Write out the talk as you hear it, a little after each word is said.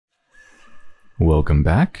Welcome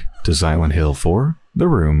back to Silent Hill 4, The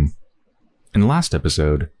Room. In the last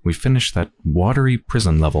episode, we finished that watery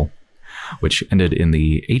prison level, which ended in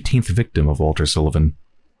the 18th victim of Walter Sullivan.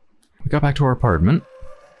 We got back to our apartment,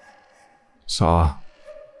 saw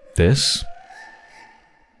this,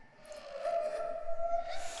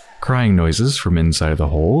 crying noises from inside of the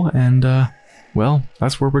hole, and, well,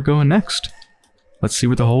 that's where we're going next. Let's see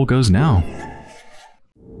where the hole goes now.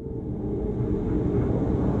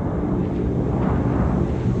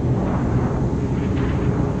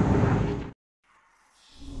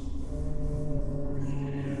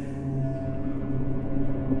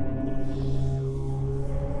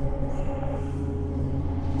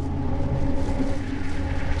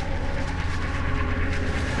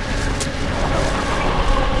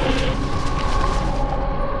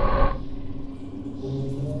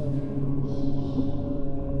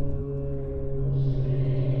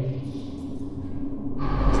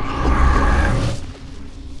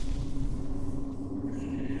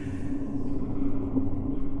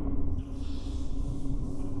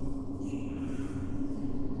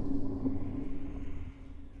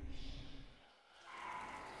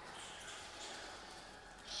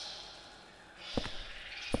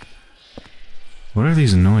 What are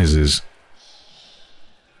these noises?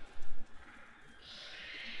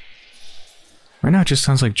 Right now it just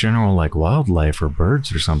sounds like general, wildlife or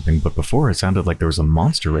birds or something, but before it sounded like there was a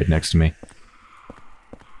monster right next to me.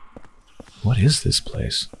 What is this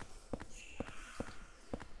place?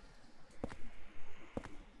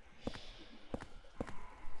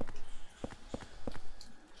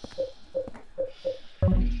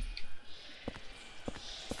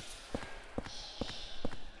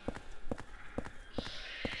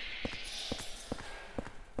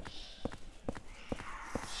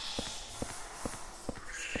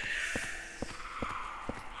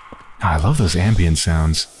 I love those ambient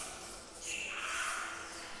sounds.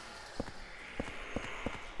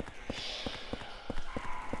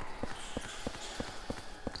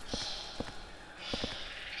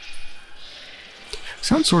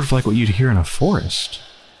 Sounds sort of like what you'd hear in a forest.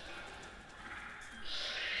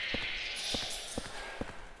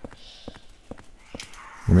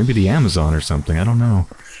 Or maybe the Amazon or something, I don't know.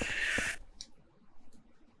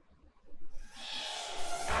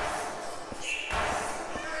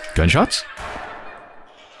 Gunshots?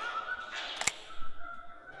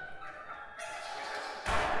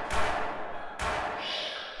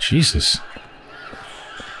 Jesus.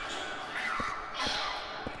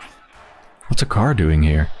 What's a car doing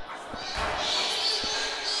here?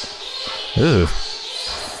 Ugh.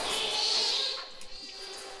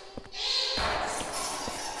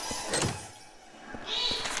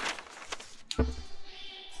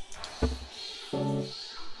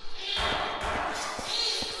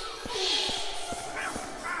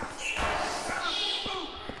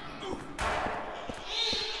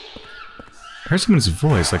 I heard someone's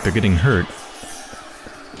voice, like they're getting hurt.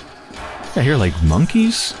 I hear, like,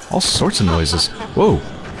 monkeys? All sorts of noises. Whoa!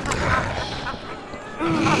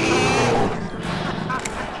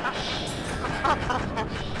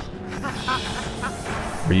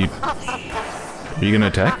 Are you gonna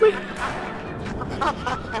attack me?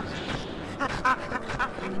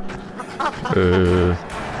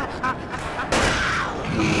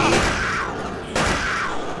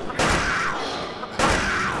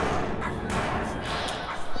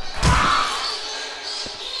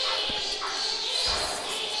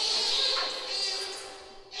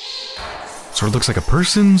 Sort of looks like a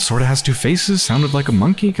person, sort of has two faces, sounded like a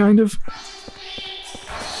monkey, kind of.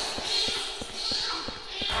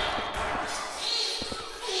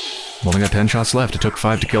 I've only got 10 shots left. It took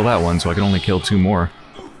 5 to kill that one, so I can only kill 2 more.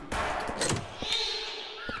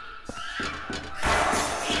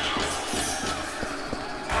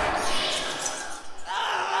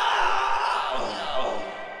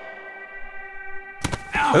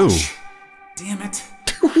 Ouch. Oh. Damn it.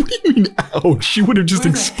 What do you mean, ouch? She would have just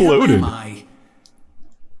exploded. Where the hell am I?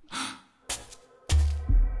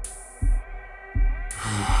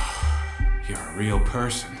 You're a real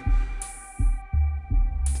person.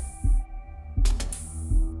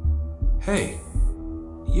 Hey,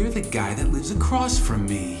 you're the guy that lives across from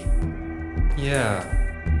me.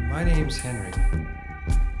 Yeah, my name's Henry.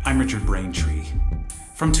 I'm Richard Braintree,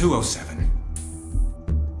 from 207.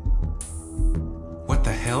 What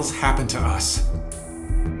the hell's happened to us?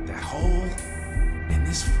 That hole in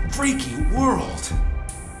this freaky world.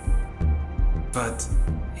 But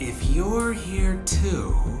if you're here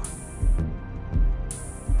too,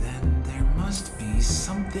 then there must be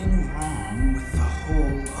something wrong with the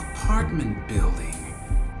whole apartment building.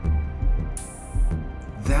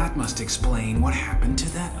 That must explain what happened to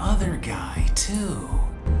that other guy, too.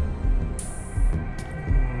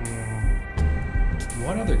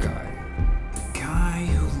 What other guy? The guy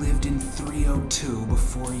who lived in 302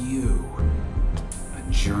 before you.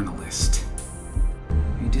 A journalist.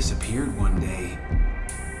 He disappeared one day.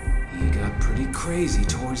 He got pretty crazy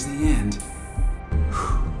towards the end.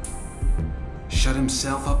 Shut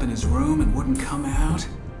himself up in his room and wouldn't come out.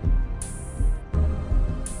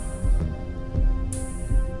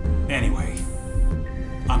 Anyway,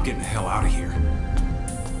 I'm getting the hell out of here.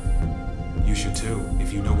 You should too,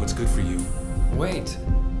 if you know what's good for you. Wait.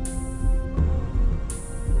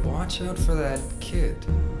 Watch out for that kid.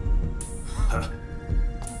 Huh.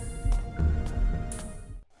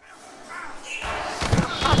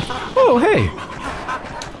 Oh, hey!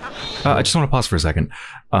 I just want to pause for a second.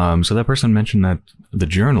 So that person mentioned that the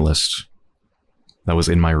journalist that was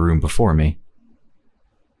in my room before me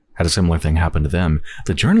had a similar thing happen to them.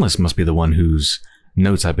 The journalist must be the one whose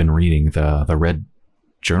notes I've been reading, the red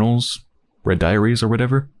journals, red diaries or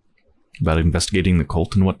whatever, about investigating the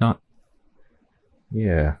cult and whatnot.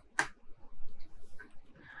 Yeah.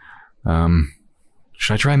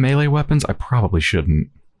 Should I try melee weapons? I probably shouldn't.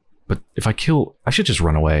 But if I should just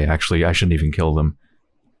run away, actually. I shouldn't even kill them.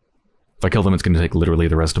 If I kill them, it's going to take literally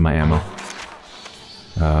the rest of my ammo.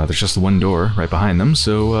 There's just the one door right behind them,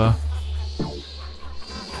 so,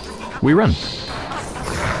 we run.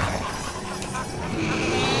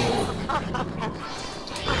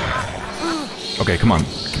 Okay, come on.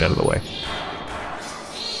 Get out of the way.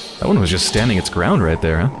 That one was just standing its ground right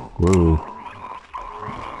there, huh? Whoa.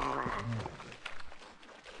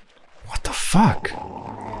 What the fuck?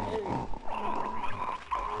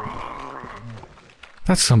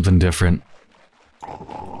 That's something different.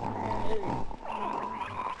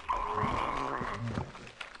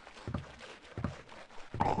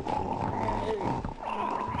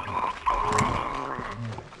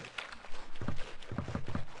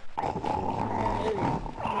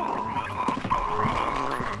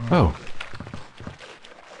 Oh.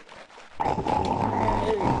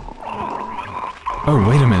 Oh,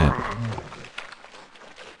 wait a minute.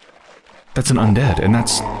 That's an undead, and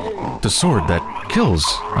that's the sword that kills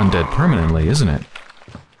undead permanently, isn't it?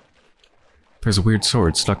 There's a weird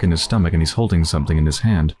sword stuck in his stomach and he's holding something in his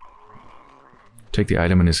hand. Take the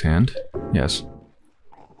item in his hand? Yes.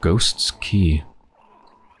 Ghost's key.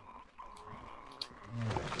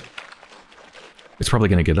 It's probably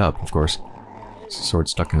gonna get up, of course. It's a sword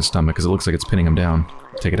stuck in his stomach because it looks like it's pinning him down.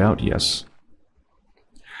 Take it out? Yes.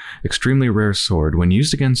 Extremely rare sword. When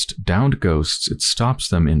used against downed ghosts, it stops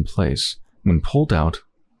them in place. When pulled out,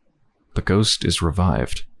 the ghost is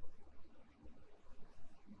revived.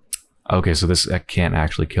 Okay, so that can't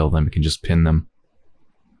actually kill them. It can just pin them.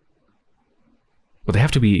 But they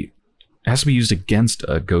have to be... It has to be used against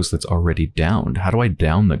a ghost that's already downed. How do I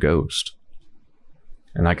down the ghost?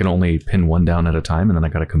 And I can only pin one down at a time, and then I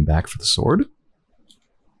gotta come back for the sword?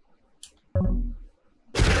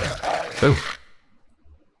 Oh.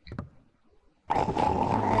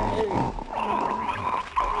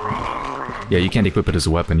 Yeah, you can't equip it as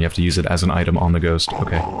a weapon. You have to use it as an item on the ghost.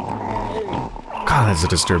 Okay. God, that's a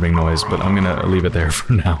disturbing noise, but I'm gonna leave it there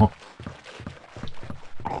for now.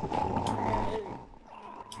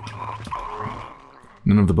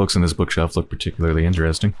 None of the books on this bookshelf look particularly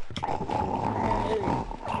interesting.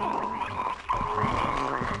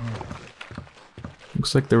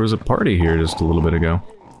 Looks like there was a party here just a little bit ago.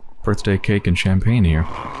 Birthday cake and champagne here.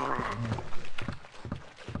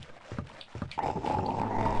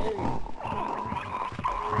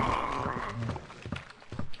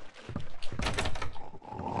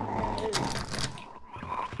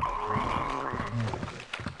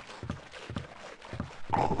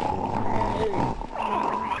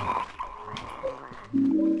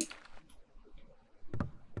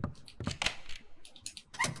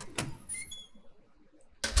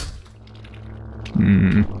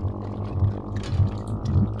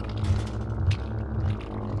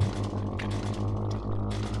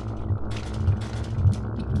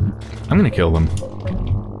 I'm gonna kill them.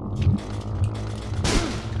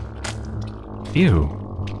 Ew.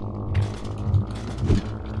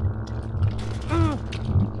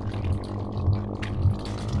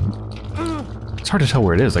 It's hard to tell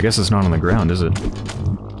where it is. I guess it's not on the ground, is it?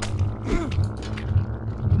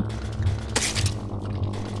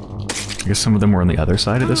 I guess some of them were on the other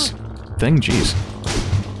side of this thing? Jeez.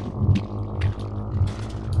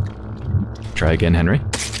 Try again, Henry.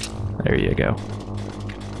 There you go.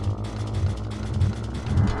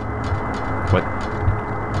 What?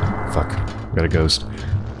 Fuck. Got a ghost.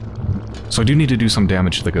 So I do need to do some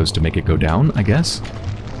damage to the ghost to make it go down, I guess?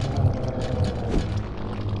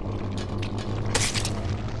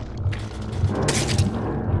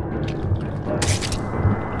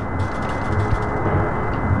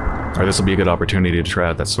 Alright, this will be a good opportunity to try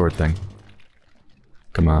out that sword thing.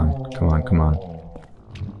 Come on, come on, come on.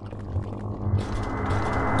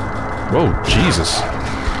 Whoa, Jesus.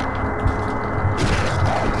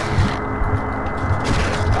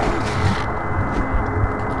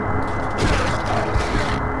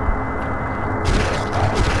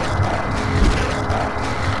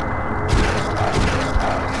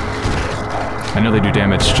 I know they do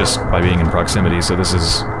damage just by being in proximity, so this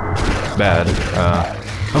is bad.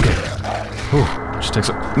 Okay. Oh, just takes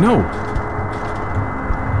a... No!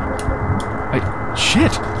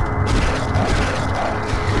 Shit!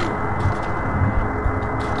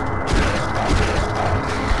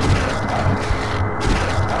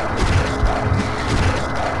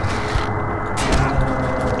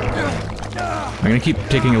 I'm gonna keep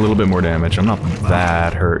taking a little bit more damage. I'm not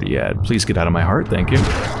that hurt yet. Please get out of my heart, thank you.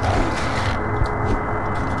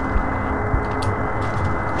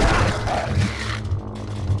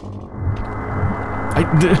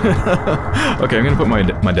 Okay, I'm gonna put my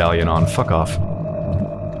medallion on. Fuck off.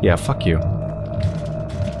 Yeah, fuck you.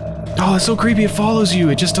 Oh, it's so creepy. It follows you.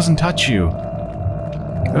 It just doesn't touch you.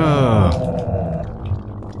 Ugh.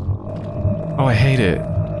 Oh, I hate it.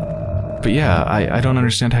 But yeah, I don't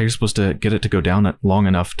understand how you're supposed to get it to go down long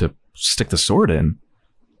enough to stick the sword in.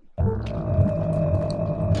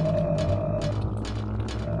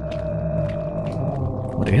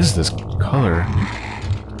 What is this color?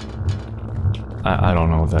 I don't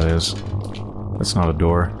know what that is. That's not a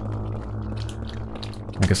door.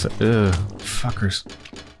 I guess fuckers.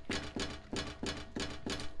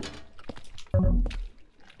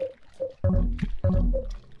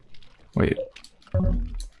 Wait.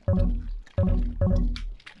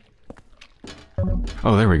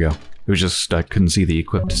 Oh, there we go. It was just, I couldn't see the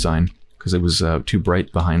equipped sign, because it was too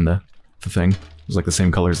bright behind the thing. It was like the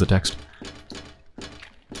same color as the text.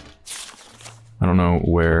 I don't know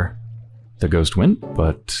where the ghost went,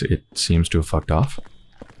 but it seems to have fucked off.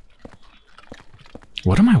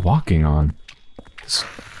 What am I walking on?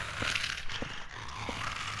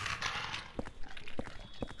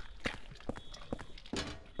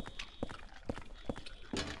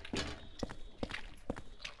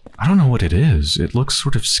 I don't know what it is. It looks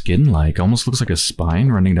sort of skin-like. Almost looks like a spine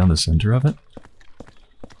running down the center of it.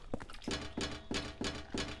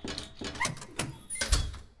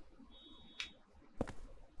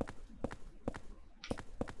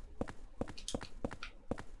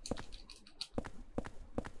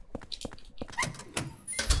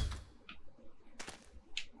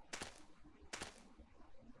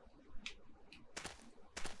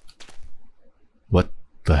 What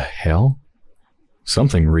the hell?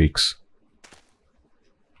 Something reeks.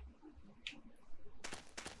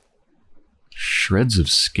 Shreds of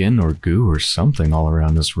skin or goo or something all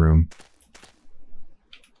around this room.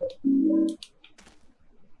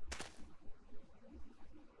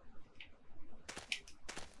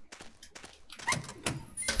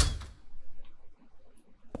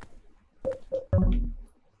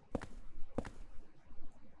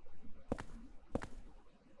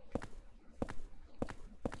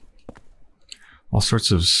 All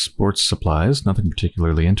sorts of sports supplies, nothing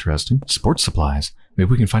particularly interesting. Sports supplies?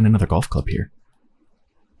 Maybe we can find another golf club here.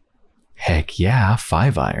 Heck yeah,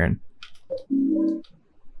 5-iron.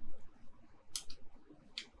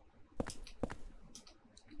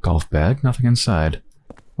 Golf bag, nothing inside.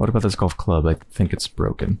 What about this golf club? I think it's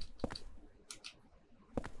broken.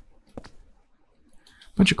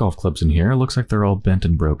 Bunch of golf clubs in here. Looks like they're all bent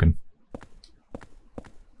and broken.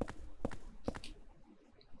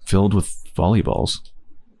 Filled with volleyballs.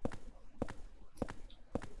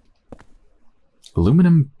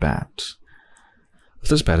 Aluminum bat. If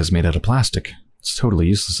this bat is made out of plastic, it's totally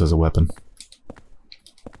useless as a weapon.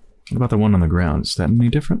 What about the one on the ground? Is that any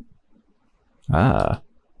different? Ah.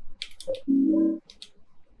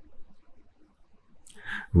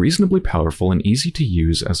 Reasonably powerful and easy to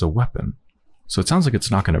use as a weapon. So it sounds like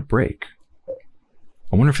it's not going to break.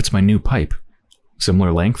 I wonder if it's my new pipe.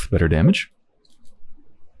 Similar length, better damage?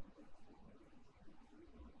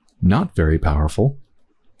 Not very powerful.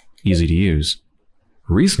 Easy to use.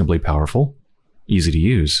 Reasonably powerful. Easy to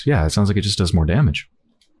use. Yeah, it sounds like it just does more damage.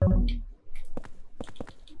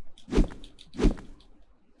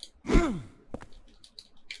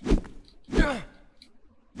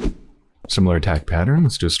 Similar attack pattern.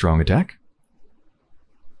 Let's do a strong attack.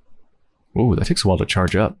 Whoa, that takes a while to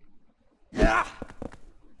charge up. Does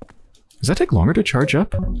that take longer to charge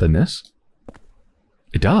up than this?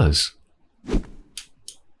 It does.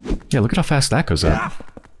 Yeah, look at how fast that goes up.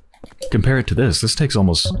 Compare it to this. This takes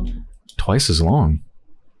almost twice as long.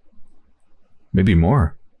 Maybe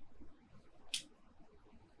more.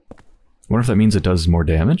 I wonder if that means it does more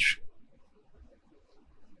damage?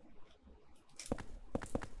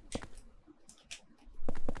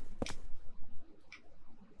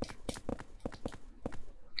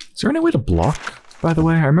 Is there any way to block, by the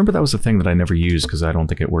way? I remember that was a thing that I never used because I don't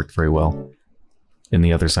think it worked very well in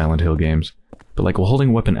the other Silent Hill games. But like, while holding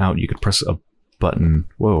a weapon out, you could press a button.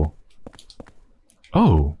 Whoa.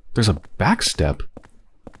 Oh, there's a back step.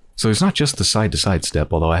 So there's not just the side-to-side step,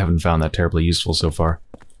 although I haven't found that terribly useful so far.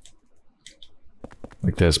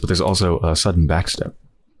 Like this, but there's also a sudden back step.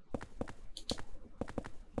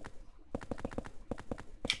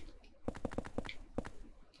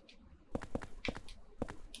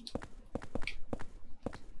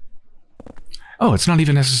 Oh, it's not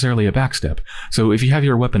even necessarily a backstep. So if you have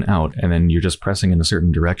your weapon out and then you're just pressing in a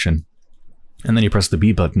certain direction, and then you press the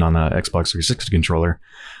B button on a Xbox 360 controller,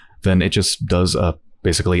 then it just does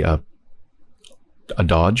basically a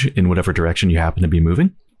dodge in whatever direction you happen to be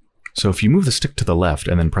moving. So if you move the stick to the left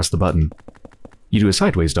and then press the button, you do a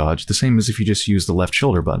sideways dodge, the same as if you just use the left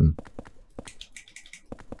shoulder button.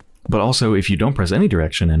 But also, if you don't press any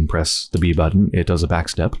direction and press the B button, it does a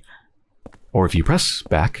backstep. Or if you press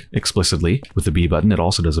back explicitly with the B button, it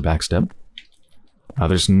also does a back step.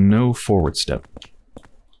 There's no forward step.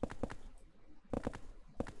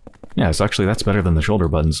 Yeah, so actually that's better than the shoulder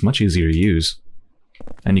buttons. Much easier to use.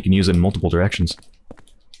 And you can use it in multiple directions.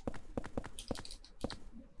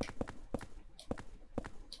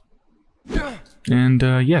 And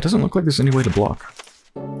yeah, it doesn't look like there's any way to block.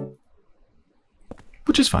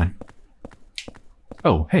 Which is fine.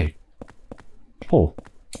 Oh, hey. Hole.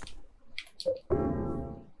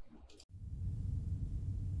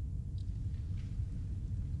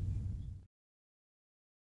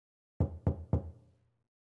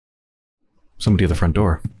 Somebody at the front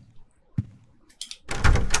door.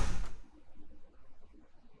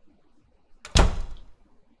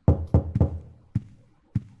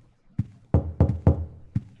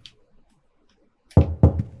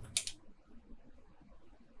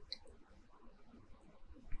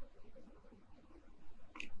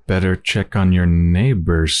 Better check on your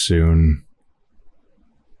neighbor soon.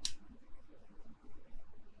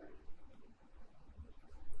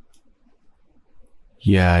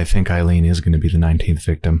 Yeah, I think Eileen is going to be the 19th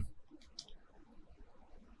victim.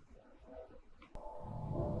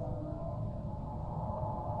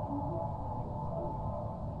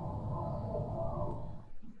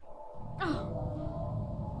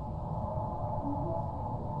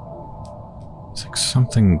 It's like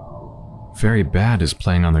something very bad is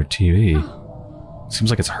playing on their TV. It seems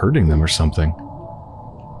like it's hurting them or something.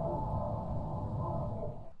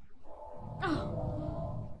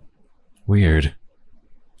 Weird.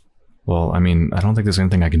 Well, I mean, I don't think there's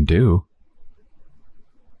anything I can do.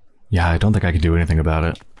 Yeah, I don't think I can do anything about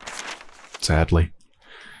it. Sadly.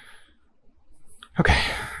 Okay.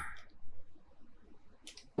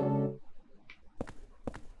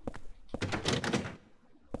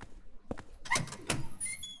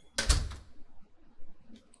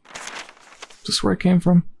 Is this where I came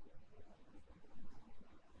from?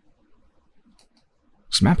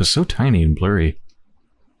 This map is so tiny and blurry.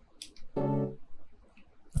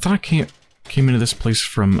 I thought I came into this place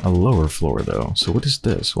from a lower floor, though. So what is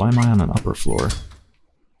this? Why am I on an upper floor?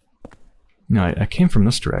 No, I came from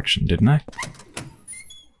this direction, didn't I?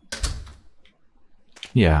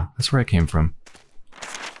 Yeah, that's where I came from.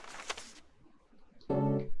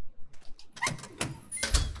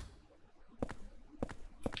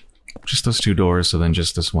 Just those two doors, so then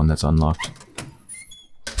just this one that's unlocked.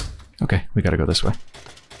 Okay, we gotta go this way.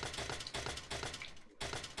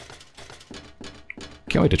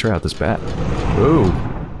 Can't wait to try out this bat. Whoa!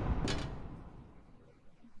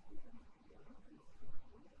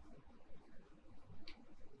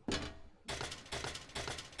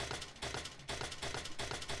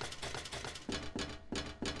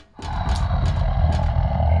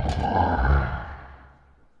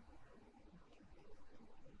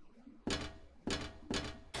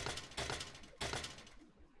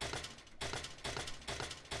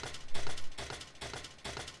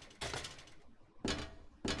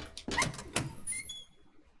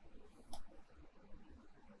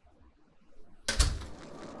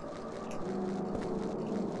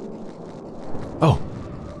 Oh!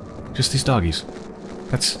 Just these doggies.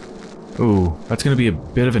 That's... Ooh, that's gonna be a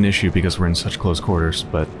bit of an issue because we're in such close quarters,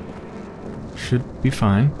 but... should be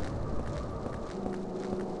fine.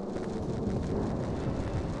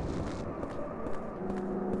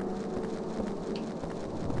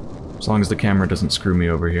 As long as the camera doesn't screw me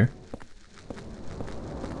over here.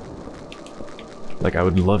 Like, I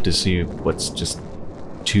would love to see what's just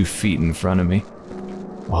 2 feet in front of me.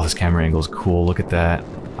 Oh, this camera angle is cool, look at that.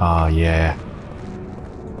 Ah, yeah.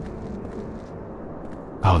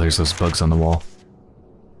 Oh, there's those bugs on the wall.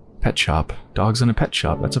 Pet shop. Dogs in a pet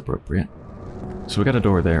shop. That's appropriate. So we got a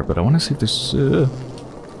door there, but I want to see if there's...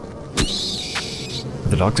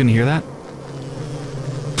 dogs didn't hear that?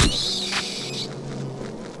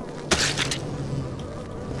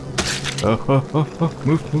 Oh,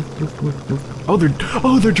 move.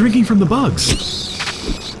 Oh, they're drinking from the bugs.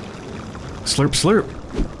 Slurp, slurp.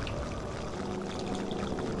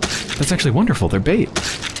 That's actually wonderful. They're bait.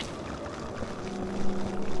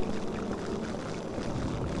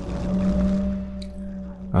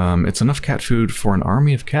 It's enough cat food for an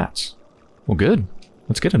army of cats. Well, good.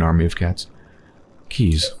 Let's get an army of cats.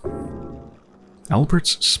 Keys.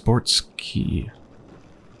 Albert's Sports Key.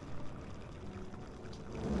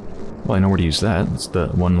 Well, I know where to use that. It's the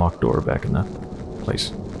one locked door back in the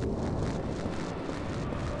place.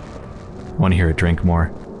 I want to hear it drink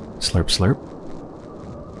more. Slurp, slurp.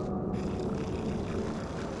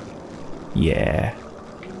 Yeah.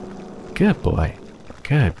 Good boy.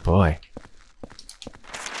 Good boy.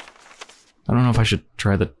 I don't know if I should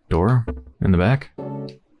try the door in the back.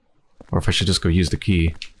 Or if I should just go use the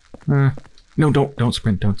key. No, don't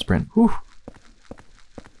sprint, don't sprint. Whew.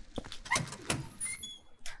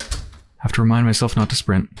 Have to remind myself not to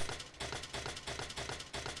sprint.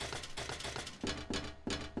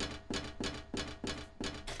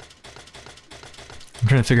 I'm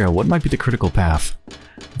trying to figure out what might be the critical path.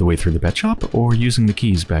 The way through the pet shop, or using the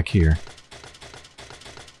keys back here.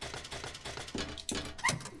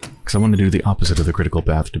 Because I want to do the opposite of the critical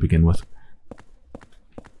path to begin with.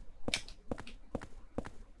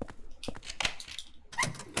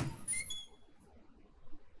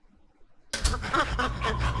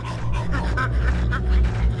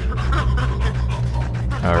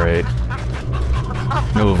 Alright.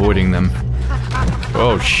 No avoiding them.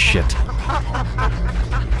 Oh, shit.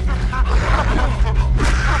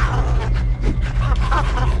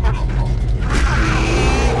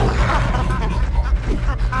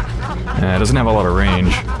 It doesn't have a lot of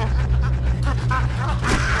range.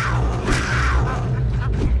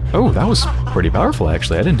 Oh, that was pretty powerful,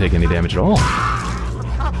 actually. I didn't take any damage at all.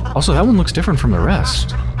 Also, that one looks different from the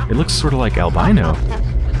rest. It looks sort of like albino.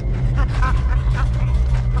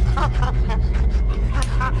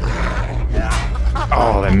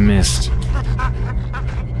 Oh, I missed.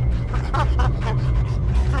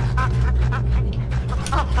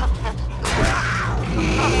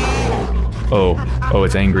 Oh,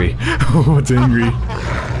 it's angry. Oh, it's angry.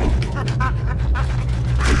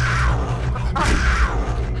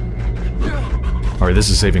 Alright, this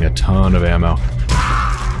is saving a ton of ammo.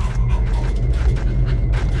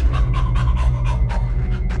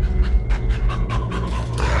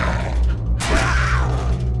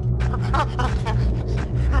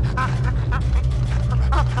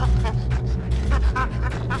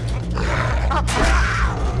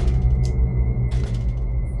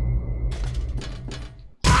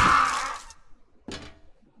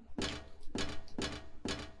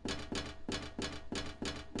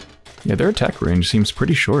 Yeah, their attack range seems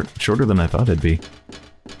pretty short. Shorter than I thought it'd be.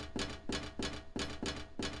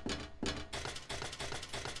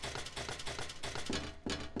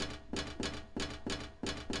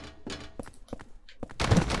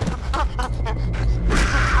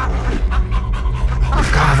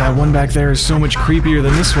 God, that one back there is so much creepier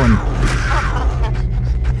than this one.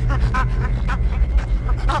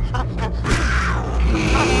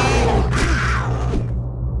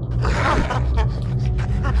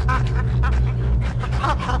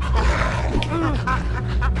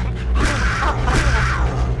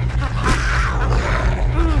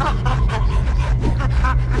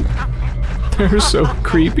 They're so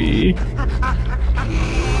creepy.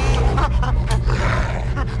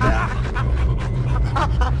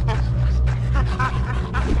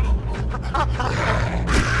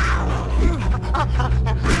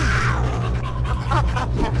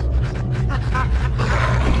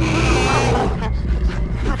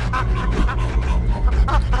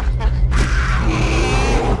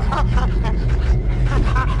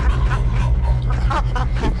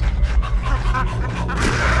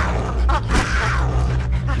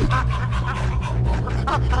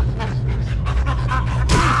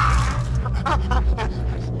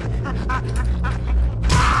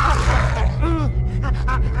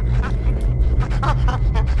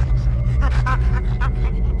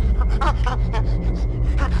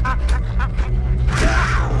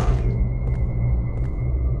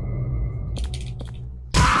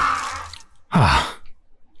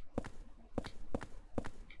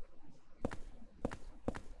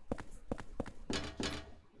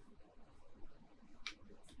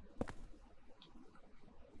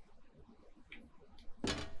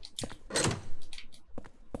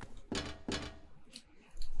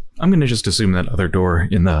 I'm gonna just assume that other door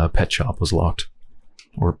in the pet shop was locked.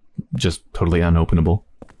 Or just totally unopenable.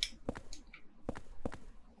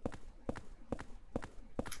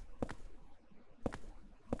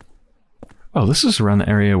 Oh, this is around the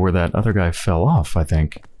area where that other guy fell off, I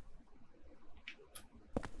think.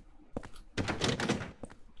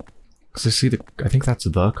 Because I think that's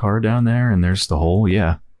the car down there, and there's the hole,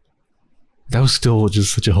 yeah. That was still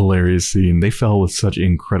just such a hilarious scene. They fell with such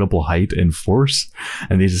incredible height and force,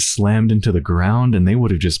 and they just slammed into the ground, and they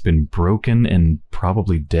would have just been broken and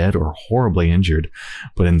probably dead or horribly injured.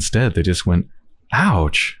 But instead, they just went,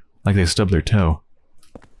 ouch, like they stubbed their toe.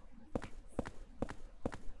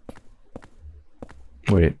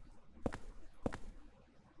 Wait.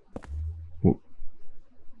 Where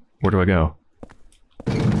do I go?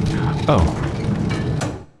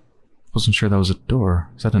 Oh. Wasn't sure that was a door.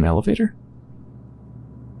 Is that an elevator?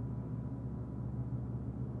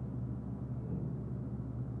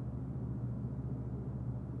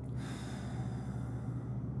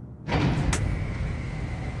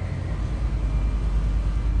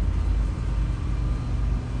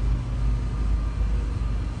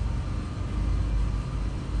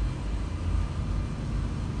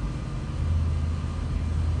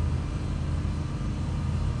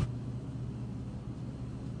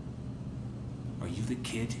 The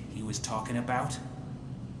kid he was talking about?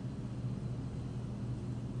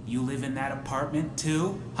 You live in that apartment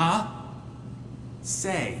too, huh?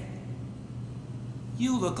 Say,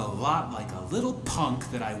 you look a lot like a little punk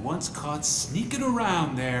that I once caught sneaking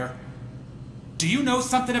around there. Do you know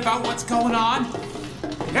something about what's going on?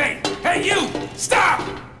 Hey, you!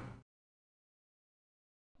 Stop!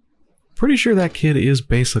 Pretty sure that kid is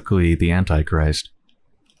basically the Antichrist.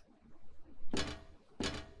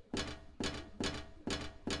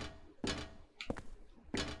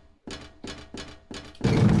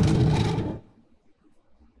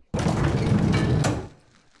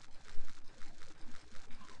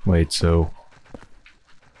 Wait, so...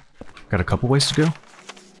 got a couple ways to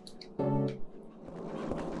go?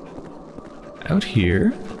 Out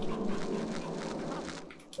here...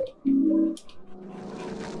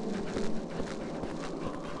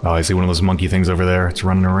 Oh, I see one of those monkey things over there. It's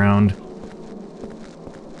running around.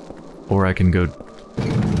 Or I can go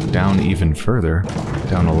down even further.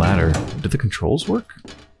 Down a ladder. Did the controls work?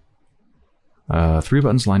 3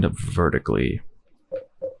 buttons lined up vertically.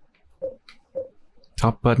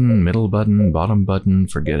 Top button, middle button, bottom button,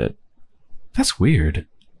 forget it. That's weird.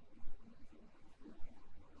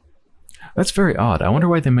 That's very odd. I wonder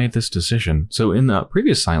why they made this decision. So in the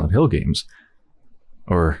previous Silent Hill games,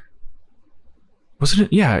 or... wasn't it?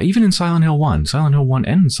 Yeah, even in Silent Hill 1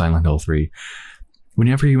 and Silent Hill 3,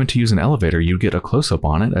 whenever you went to use an elevator, you'd get a close-up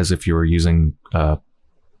on it as if you were using,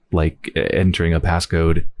 like, entering a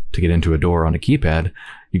passcode to get into a door on a keypad.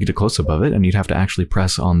 You get a close-up of it, and you'd have to actually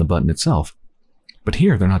press on the button itself. But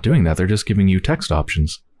here, they're not doing that. They're just giving you text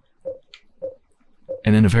options.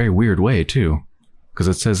 And in a very weird way, too. Because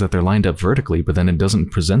it says that they're lined up vertically, but then it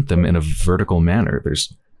doesn't present them in a vertical manner.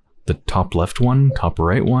 There's the top left one, top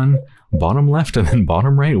right one, bottom left, and then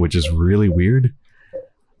bottom right, which is really weird.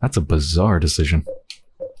 That's a bizarre decision.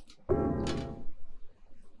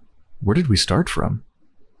 Where did we start from?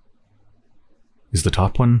 Is the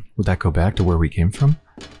top one, would that go back to where we came from?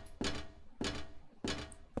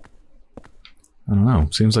 I don't know.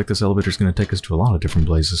 Seems like this elevator's going to take us to a lot of different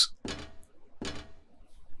places.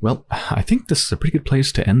 Well, I think this is a pretty good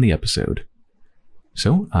place to end the episode.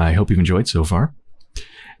 So, I hope you've enjoyed so far.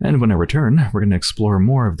 And when I return, we're going to explore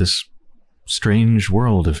more of this strange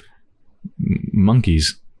world of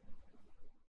monkeys.